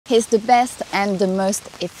is the best and the most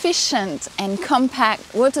efficient and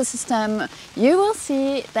compact water system you will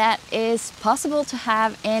see that is possible to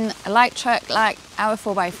have in a light truck like our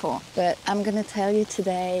 4x4. But I'm gonna tell you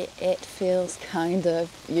today, it feels kind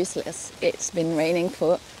of useless. It's been raining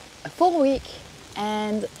for a full week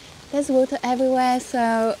and there's water everywhere,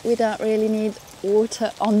 so we don't really need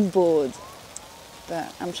water on board.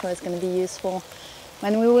 But I'm sure it's going to be useful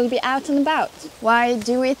when we will be out and about. Why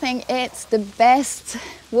do we think it's the best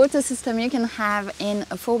water system you can have in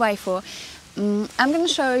a 4x4? I'm going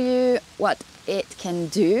to show you what it can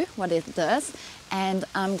do, what it does, and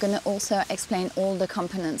I'm going to also explain all the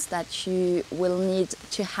components that you will need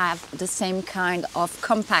to have the same kind of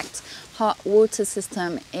compact hot water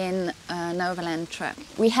system in an Overland truck.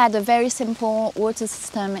 We had a very simple water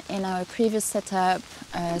system in our previous setup,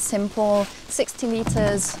 a simple 60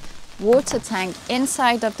 liters water tank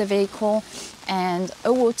inside of the vehicle and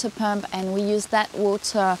a water pump, and we used that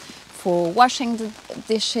water for washing the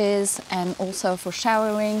dishes and also for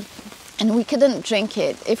showering. And we couldn't drink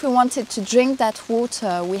it. If we wanted to drink that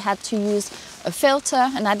water, we had to use a filter,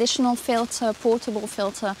 an additional filter, portable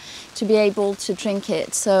filter, to be able to drink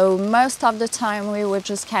it. So most of the time we were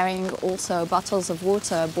just carrying also bottles of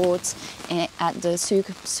water bought at the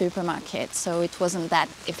supermarket. So it wasn't that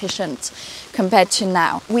efficient compared to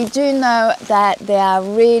now. We do know that they are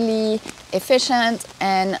really efficient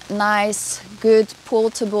and nice, good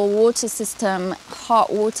portable water system,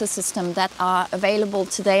 hot water system that are available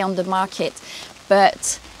today on the market.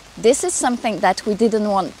 But this is something that we didn't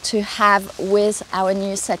want to have with our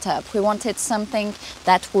new setup. We wanted something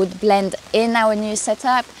that would blend in our new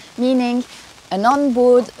setup, meaning an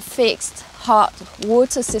onboard fixed hot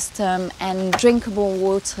water system and drinkable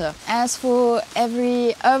water. As for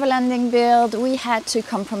every overlanding build, we had to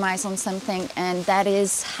compromise on something, and that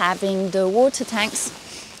is having the water tanks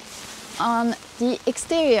on the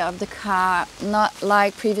exterior of the car, not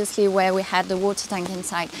like previously where we had the water tank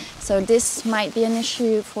inside. So this might be an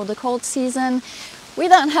issue for the cold season. We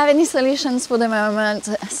don't have any solutions for the moment,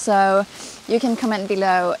 so you can comment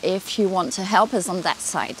below if you want to help us on that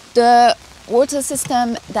side. The water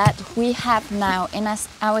system that we have now in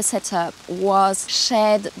our setup was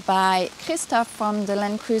shared by Christophe from the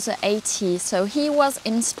Land Cruiser 80. So he was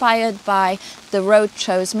inspired by The Road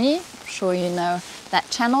Chose Me, I'm sure you know that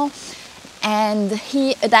channel, and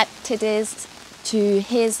he adapted it to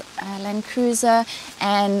his Land Cruiser,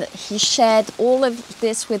 and he shared all of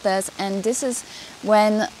this with us. And this is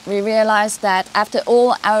when we realized that after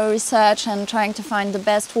all our research and trying to find the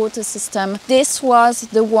best water system, this was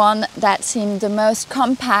the one that seemed the most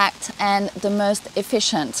compact and the most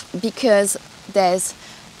efficient, because there's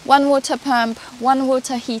one water pump, one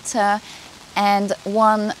water heater and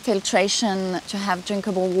one filtration to have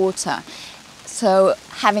drinkable water. So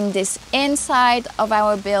having this inside of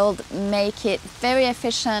our build make it very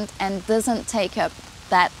efficient and doesn't take up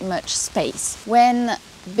that much space. When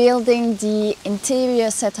building the interior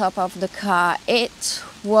setup of the car, it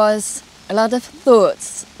was a lot of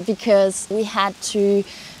thoughts, because we had to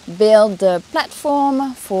build the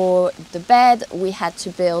platform for the bed, we had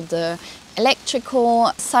to build the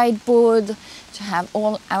electrical sideboard to have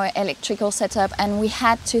all our electrical setup, and we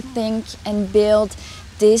had to think and build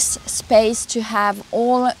this space to have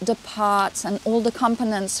all the parts and all the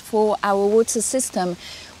components for our water system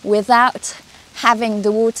without having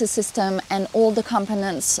the water system and all the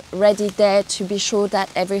components ready there to be sure that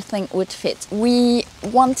everything would fit. We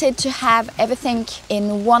wanted to have everything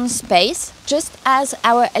in one space, just as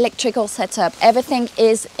our electrical setup. Everything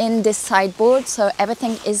is in this sideboard, so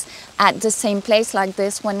everything is at the same place like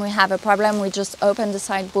this. When we have a problem, we just open the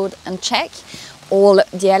sideboard and check all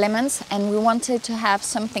the elements, and we wanted to have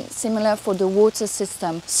something similar for the water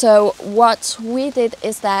system. So what we did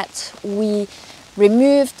is that we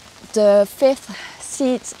removed the fifth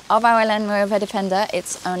seat of our Land Rover Defender.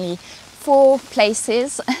 It's only 4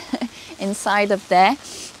 places inside of there,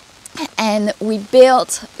 and we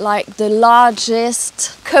built like the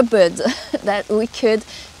largest cupboard that we could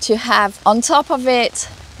to have. On top of it,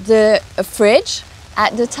 a fridge.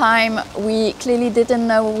 At the time, we clearly didn't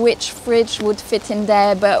know which fridge would fit in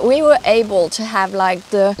there, but we were able to have like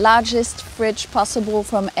the largest fridge possible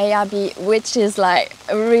from ARB, which is like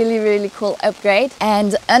a really, really cool upgrade.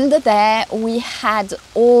 And under there, we had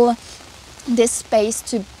all this space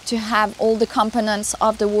to have all the components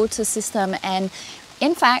of the water system. And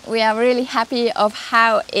in fact, we are really happy of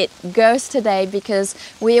how it goes today, because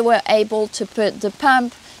we were able to put the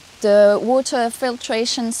pump the water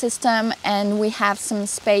filtration system, and we have some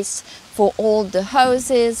space for all the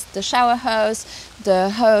hoses, the shower hose, the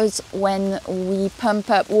hose when we pump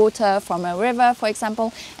up water from a river, for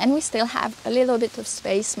example, and we still have a little bit of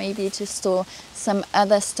space maybe to store some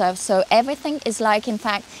other stuff. So everything is like, in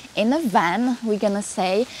fact, in a van, we're gonna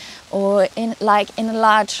say, or in a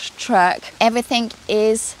large truck. Everything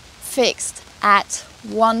is fixed at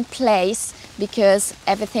one place because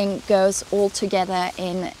everything goes all together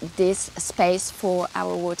in this space for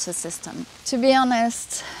our water system. To be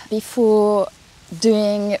honest, before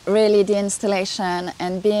doing really the installation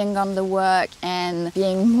and being on the work and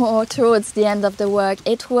being more towards the end of the work,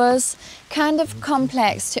 it was kind of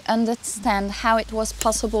complex to understand how it was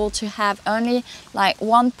possible to have only like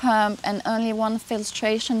one pump and only one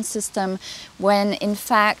filtration system, when in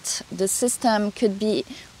fact the system could be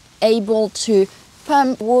able to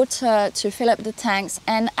pump water to fill up the tanks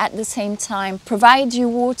and at the same time provide you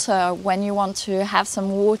water when you want to have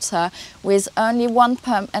some water, with only one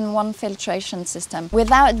pump and one filtration system,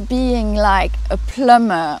 without being like a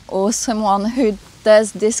plumber or someone who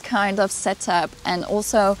does this kind of setup. And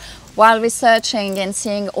also, while researching and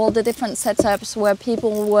seeing all the different setups where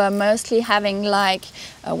people were mostly having like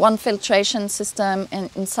one filtration system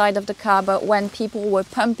inside of the car, but when people were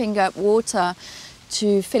pumping up water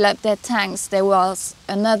to fill up their tanks, there was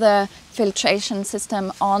another filtration system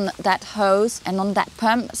on that hose and on that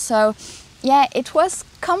pump. So yeah, it was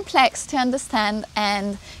complex to understand,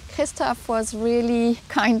 and Christoph was really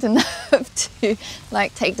kind enough to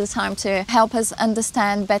like take the time to help us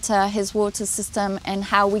understand better his water system and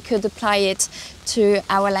how we could apply it to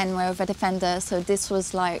our Land Rover Defender. So this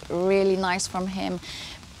was like really nice from him.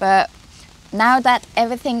 But now that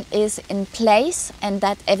everything is in place and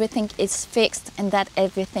that everything is fixed and that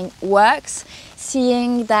everything works,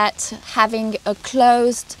 seeing that having a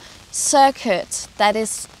closed circuit that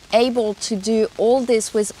is able to do all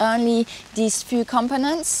this with only these few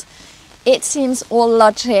components, it seems all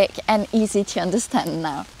logic and easy to understand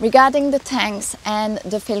now. Regarding the tanks and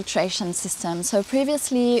the filtration system, so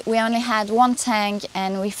previously we only had one tank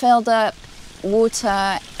and we filled up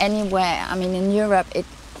water anywhere. I mean, in Europe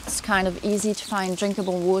it's kind of easy to find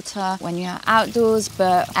drinkable water when you're outdoors,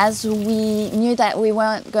 but as we knew that we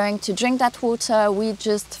weren't going to drink that water, we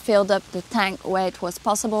just filled up the tank where it was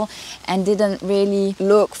possible and didn't really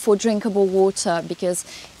look for drinkable water, because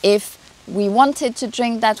if we wanted to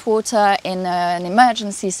drink that water in an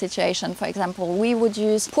emergency situation, for example, we would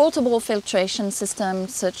use portable filtration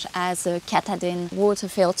systems such as a Catadin water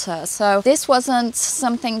filter. So this wasn't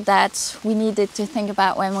something that we needed to think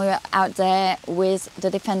about when we were out there with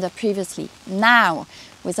the Defender previously. Now,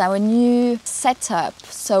 with our new setup,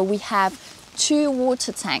 so we have two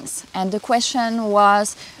water tanks, and the question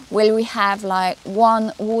was, will we have like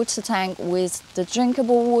one water tank with the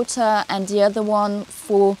drinkable water and the other one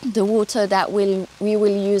for the water that we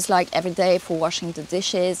will use like every day for washing the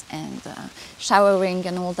dishes and showering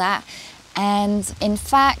and all that. And in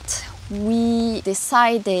fact, we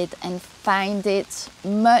decided and find it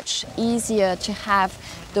much easier to have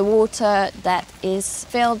the water that is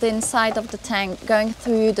filled inside of the tank going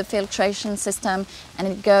through the filtration system, and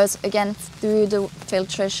it goes again through the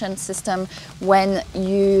filtration system when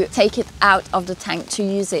you take it out of the tank to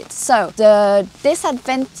use it. So the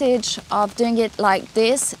disadvantage of doing it like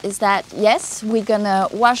this is that yes, we're gonna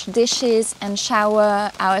wash dishes and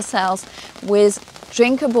shower ourselves with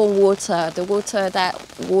drinkable water, the water that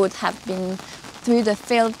would have been through the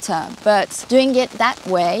filter, but doing it that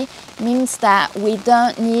way means that we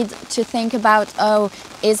don't need to think about, oh,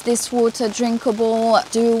 is this water drinkable?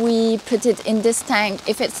 Do we put it in this tank?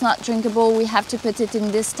 If it's not drinkable, we have to put it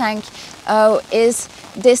in this tank. Oh, is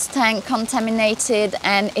this tank contaminated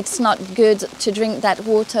and it's not good to drink that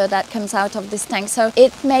water that comes out of this tank? So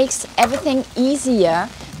it makes everything easier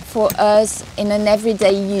for us in an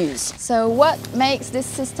everyday use. So what makes this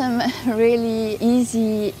system really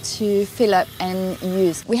easy to fill up and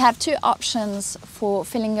use? We have two options for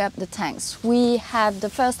filling up the tanks. We have the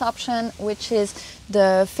first option, which is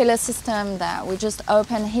the filler system that we just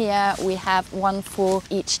open here. We have one for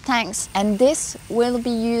each tanks, and this will be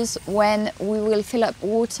used when we will fill up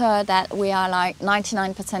water that we are like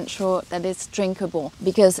 99% sure that it's drinkable,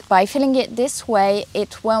 because by filling it this way,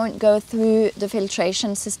 it won't go through the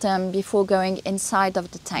filtration system before going inside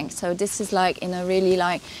of the tank. So this is like in a really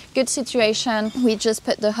like good situation. We just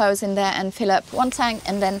put the hose in there and fill up one tank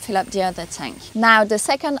and then fill up the other tank. Now the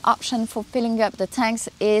second option for filling up the tanks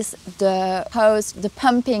is the hose, the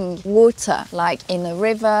pumping water, like in a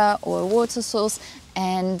river or a water source,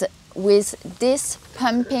 and with this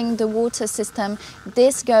pumping the water system,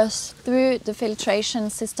 this goes through the filtration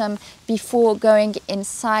system before going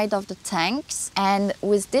inside of the tanks. And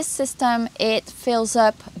with this system, it fills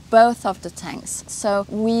up both of the tanks. So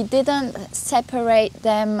we didn't separate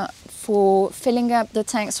them for filling up the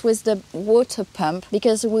tanks with the water pump,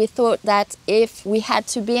 because we thought that if we had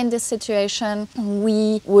to be in this situation,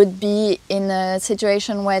 we would be in a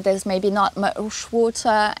situation where there's maybe not much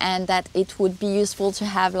water, and that it would be useful to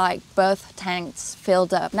have like both tanks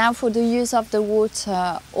filled up. Now for the use of the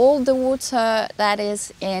water, all the water that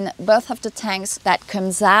is in both of the tanks that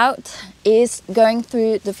comes out is going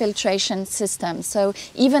through the filtration system. So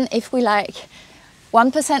even if we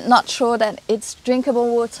 1% not sure that it's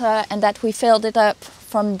drinkable water and that we filled it up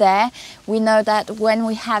from there, we know that when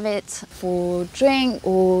we have it for drink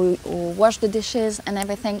or wash the dishes and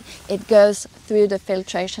everything, it goes through the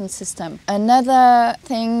filtration system. Another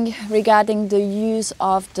thing regarding the use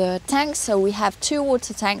of the tanks, so we have 2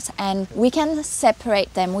 water tanks and we can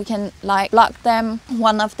separate them. We can block them,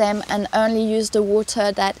 one of them, and only use the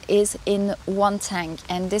water that is in one tank.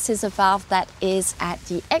 And this is a valve that is at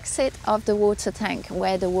the exit of the water tank,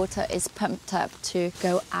 where the water is pumped up to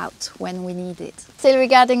go out when we need it. Still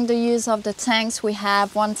regarding the use of the tanks, we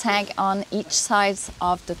have 1 tank on each side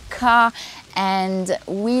of the car, and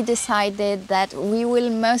we decided that we will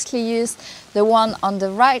mostly use the one on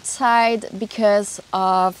the right side because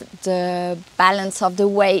of the balance of the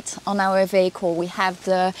weight on our vehicle. We have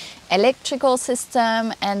the electrical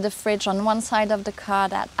system and the fridge on one side of the car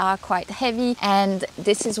that are quite heavy, and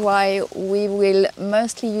this is why we will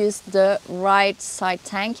mostly use the right side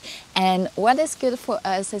tank. And what is good for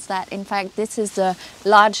us is that in fact this is the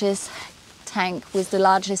largest tank with the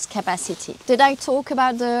largest capacity. Did I talk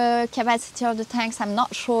about the capacity of the tanks? I'm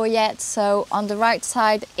not sure yet. So on the right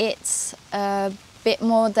side it's a bit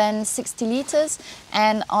more than 60 liters,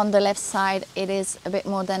 and on the left side it is a bit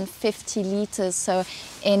more than 50 liters. So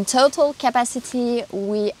in total capacity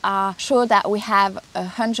we are sure that we have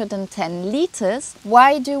 110 liters.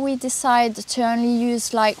 Why do we decide to only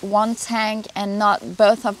use one tank and not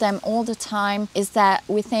both of them all the time? Is that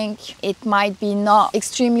we think it might be not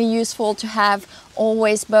extremely useful to have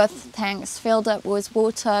always both tanks filled up with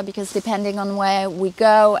water, because depending on where we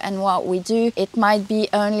go and what we do, it might be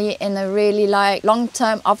only in a really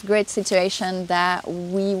long-term off-grid situation that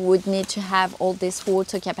we would need to have all this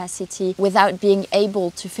water capacity without being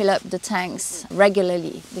able to fill up the tanks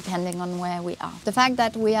regularly, depending on where we are. The fact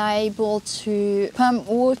that we are able to pump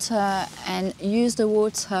water and use the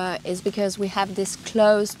water is because we have this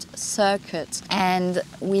closed circuit, and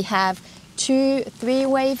we have 2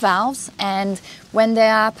 3-way valves, and when they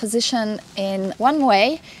are positioned in one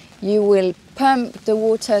way, you will pump the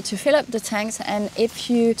water to fill up the tanks, and if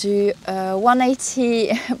you do a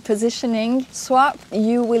 180 positioning swap,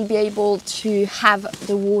 you will be able to have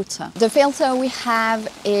the water. The filter we have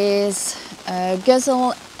is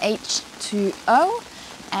Guzzle H2O,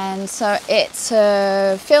 and so it's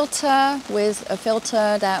a filter with a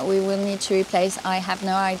filter that we will need to replace. I have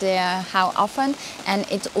no idea how often, and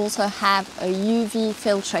it also have a UV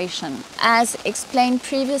filtration. As explained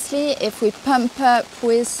previously, if we pump up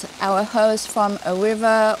with our hose from a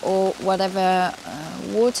river or whatever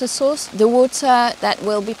water source, the water that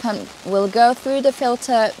will be pumped will go through the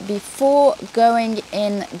filter before going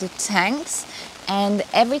in the tanks. And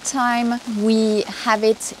every time we have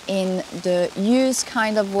it in the use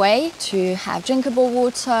kind of way, to have drinkable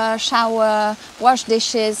water, shower, wash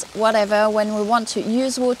dishes, whatever, when we want to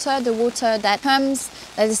use water, the water that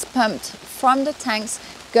is pumped from the tanks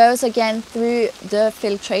goes again through the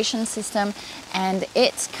filtration system. And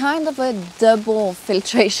it's kind of a double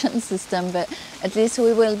filtration system, but at least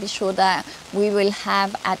we will be sure that we will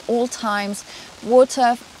have at all times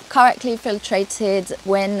water correctly filtrated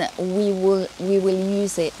when we will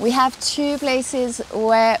use it. We have 2 places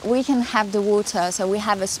where we can have the water. So we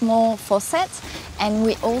have a small faucet, and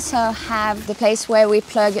we also have the place where we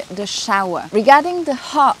plug the shower. Regarding the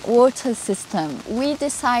hot water system, we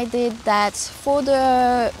decided that for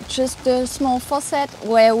just the small faucet,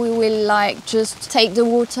 where we will just take the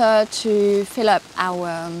water to fill up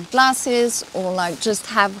our glasses, or just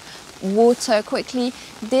have water quickly,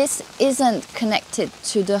 this isn't connected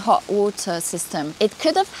to the hot water system. It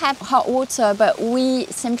could have had hot water, but we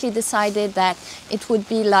simply decided that it would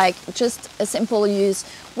be just a simple use.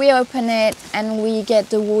 We open it and we get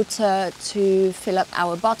the water to fill up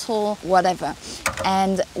our bottle, whatever.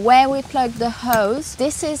 And where we plug the hose,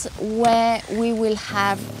 this is where we will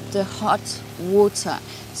have the hot water.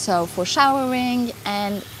 So for showering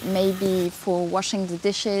and maybe for washing the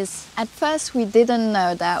dishes. At first we didn't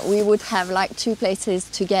know that we would have like 2 places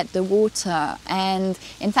to get the water, and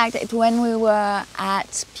in fact when we were at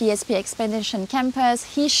PSP Expedition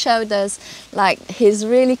Campus, he showed us like his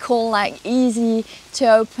really cool, like easy to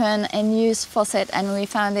open and use faucet, and we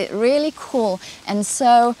found it really cool and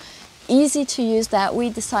so easy to use that we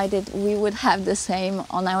decided we would have the same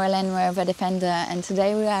on our Land Rover Defender, and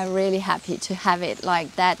today we are really happy to have it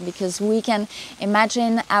like that, because we can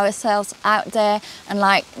imagine ourselves out there and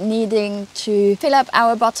like needing to fill up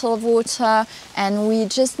our bottle of water, and we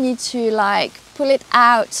just need to like pull it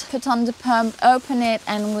out, put on the pump, open it,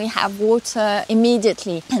 and we have water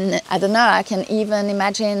immediately. And I don't know, I can even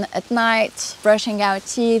imagine at night brushing our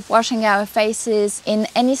teeth, washing our faces, in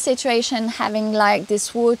any situation having like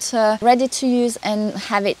this water ready to use and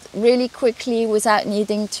have it really quickly without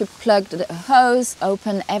needing to plug the hose,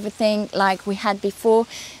 open everything like we had before,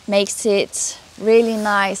 makes it really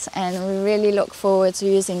nice, and we really look forward to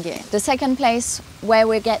using it. The second place where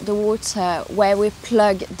we get the water, where we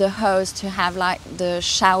plug the hose to have like the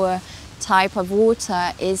shower type of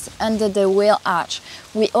water, is under the wheel arch.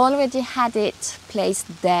 We already had it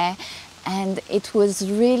placed there, and it was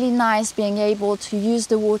really nice being able to use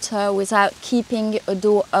the water without keeping a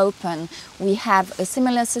door open. We have a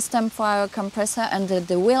similar system for our compressor under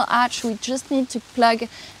the wheel arch. We just need to plug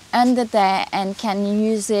under there and can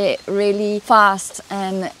use it really fast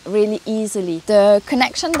and really easily. The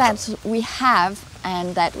connection that we have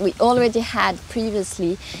and that we already had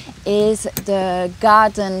previously is the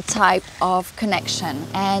garden type of connection.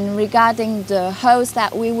 And regarding the hose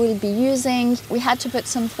that we will be using, we had to put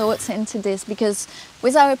some thoughts into this, because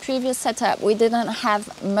with our previous setup we didn't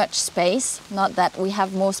have much space. Not that we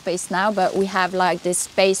have more space now, but we have like this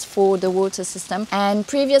space for the water system. And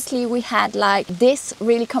previously we had like this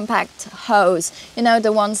really compact hose, you know,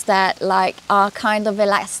 the ones that like are kind of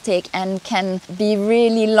elastic and can be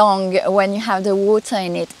really long when you have the water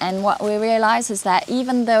in it. And what we realized is that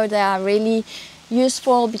even though they are really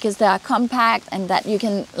useful because they are compact and that you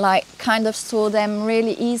can like kind of store them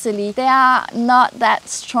really easily, they are not that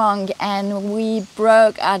strong, and we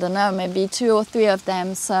broke, I don't know, maybe 2 or 3 of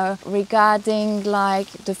them. So regarding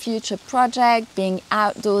like the future project, being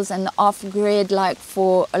outdoors and off-grid like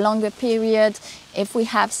for a longer period, if we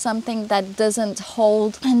have something that doesn't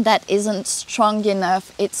hold and that isn't strong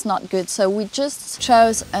enough, it's not good. So we just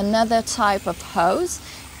chose another type of hose,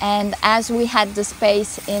 and as we had the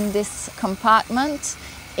space in this compartment,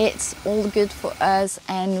 it's all good for us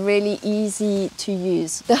and really easy to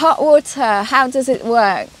use. The hot water, how does it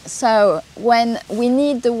work? So when we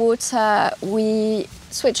need the water, we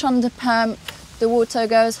switch on the pump. The water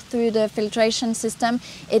goes through the filtration system,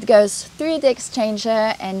 it goes through the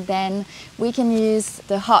exchanger, and then we can use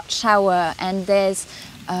the hot shower. And there's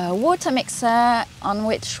a water mixer on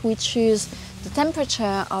which we choose the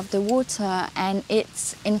temperature of the water, and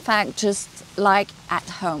it's in fact just like at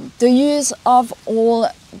home. The use of all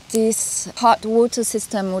this hot water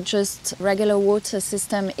system or just regular water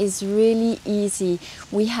system is really easy.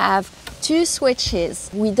 We have 2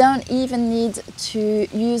 switches. We don't even need to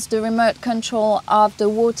use the remote control of the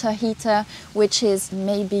water heater, which is,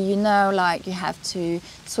 maybe you know, like you have to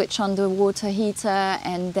switch on the water heater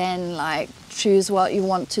and then like choose what you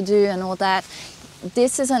want to do and all that.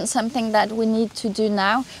 This isn't something that we need to do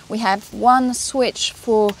now. We have one switch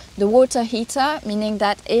for the water heater, meaning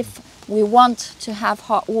that if we want to have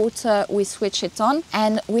hot water, we switch it on,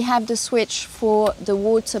 and we have the switch for the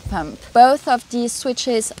water pump. Both of these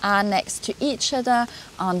switches are next to each other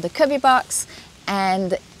on the cubby box,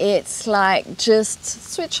 and it's like just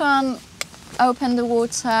switch on, open the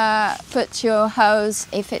water, put your hose.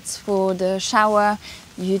 If it's for the shower,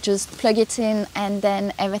 you just plug it in, and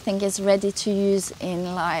then everything is ready to use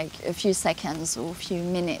in like a few seconds or a few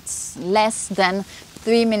minutes. Less than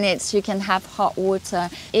 3 minutes you can have hot water.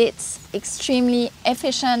 It's extremely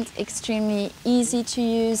efficient, extremely easy to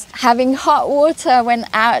use. Having hot water when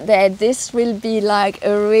out there, this will be like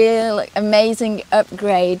a real amazing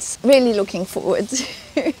upgrade. Really looking forward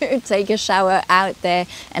to take a shower out there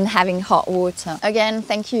and having hot water. Again,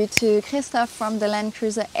 thank you to Christophe from the Land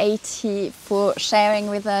Cruiser 80 for sharing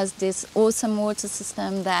with us this awesome water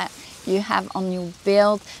system that you have on your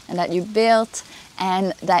build and that you built.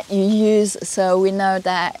 and that you use, so we know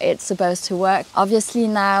that it's supposed to work. Obviously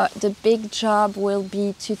now the big job will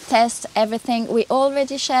be to test everything. We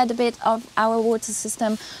already shared a bit of our water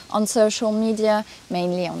system on social media,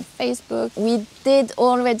 mainly on Facebook. We did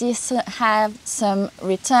already have some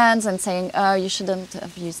returns and saying, oh, you shouldn't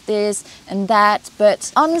have used this and that,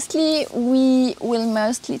 but honestly we will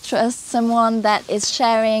mostly trust someone that is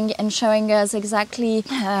sharing and showing us exactly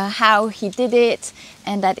how he did it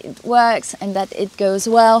and that it works and that it goes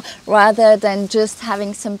well, rather than just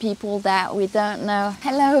having some people that we don't know.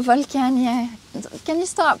 Hello Volcan, yeah. Can you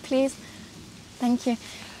stop please? Thank you.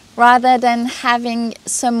 Rather than having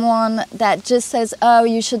someone that just says, oh,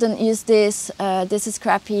 you shouldn't use this, this is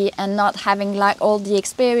crappy, and not having like all the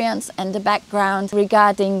experience and the background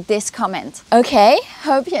regarding this comment. Okay,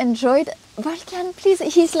 hope you enjoyed. Volcan, please,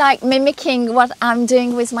 he's like mimicking what I'm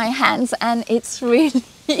doing with my hands and it's really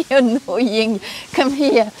annoying. Come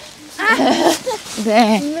here.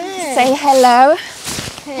 There. Say hello.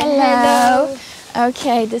 Hello.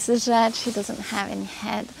 Okay, this is Jade. She doesn't have any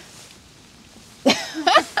head.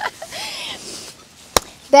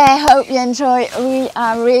 There, hope you enjoy. We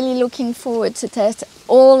are really looking forward to test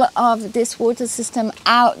all of this water system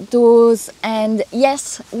outdoors, and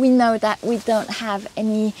yes, we know that we don't have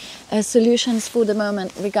any solutions for the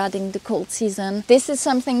moment regarding the cold season. This is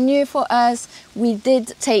something new for us. We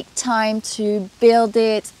did take time to build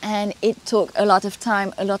it and it took a lot of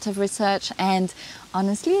time, a lot of research, and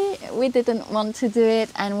honestly we didn't want to do it,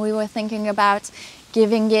 and we were thinking about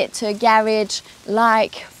giving it to a garage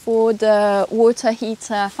like for the water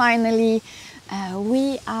heater. Finally,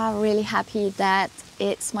 we are really happy that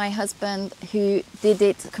it's my husband who did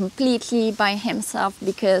it completely by himself,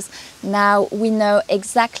 because now we know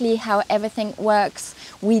exactly how everything works.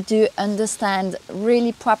 We do understand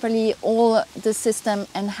really properly all the system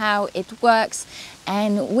and how it works,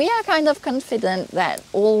 and we are kind of confident that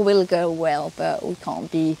all will go well, but we can't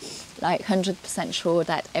be like 100% sure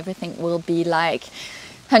that everything will be like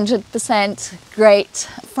 100% great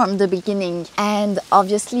from the beginning. And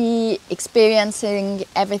obviously experiencing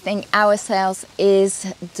everything ourselves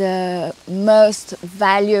is the most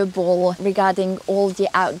valuable regarding all the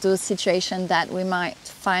outdoor situation that we might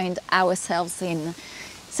find ourselves in.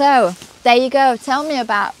 So there you go. Tell me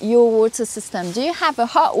about your water system. Do you have a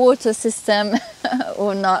hot water system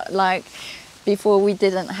or not? Like before we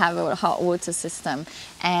didn't have a hot water system.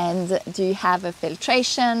 And do you have a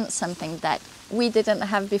filtration, something that we didn't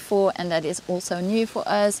have before and that is also new for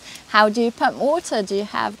us? How do you pump water? Do you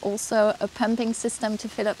have also a pumping system to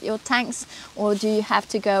fill up your tanks, or do you have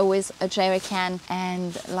to go with a jerry can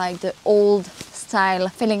and like the old style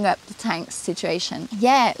filling up the tanks situation?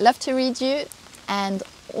 Yeah, love to read you, and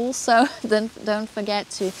also don't forget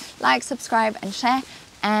to like, subscribe and share,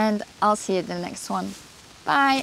 and I'll see you in the next one. Bye.